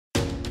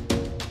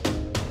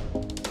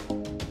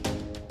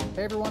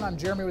Hey everyone, I'm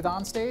Jeremy with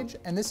Onstage,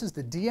 and this is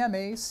the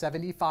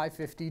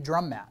DMA7550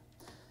 drum mat.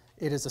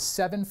 It is a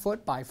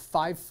 7-foot by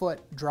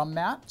 5-foot drum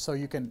mat, so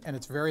you can, and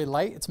it's very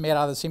light. It's made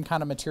out of the same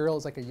kind of material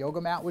as like a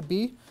yoga mat would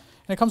be,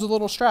 and it comes with a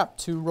little strap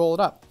to roll it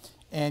up.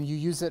 And you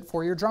use it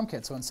for your drum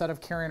kit. So instead of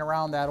carrying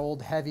around that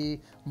old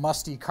heavy,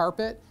 musty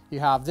carpet,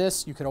 you have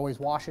this. You could always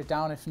wash it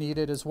down if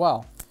needed as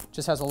well.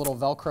 Just has a little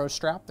Velcro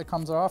strap that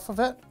comes off of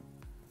it,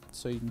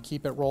 so you can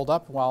keep it rolled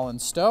up while in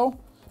stow.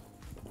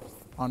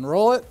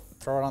 Unroll it,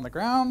 throw it on the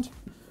ground,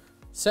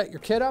 set your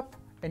kit up,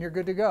 and you're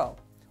good to go.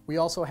 We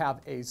also have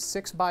a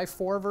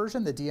 6x4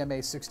 version, the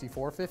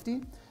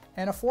DMA6450,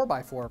 and a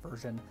 4x4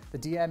 version, the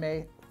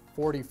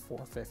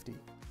DMA4450.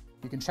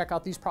 You can check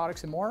out these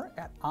products and more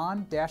at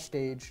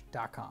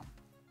on-stage.com.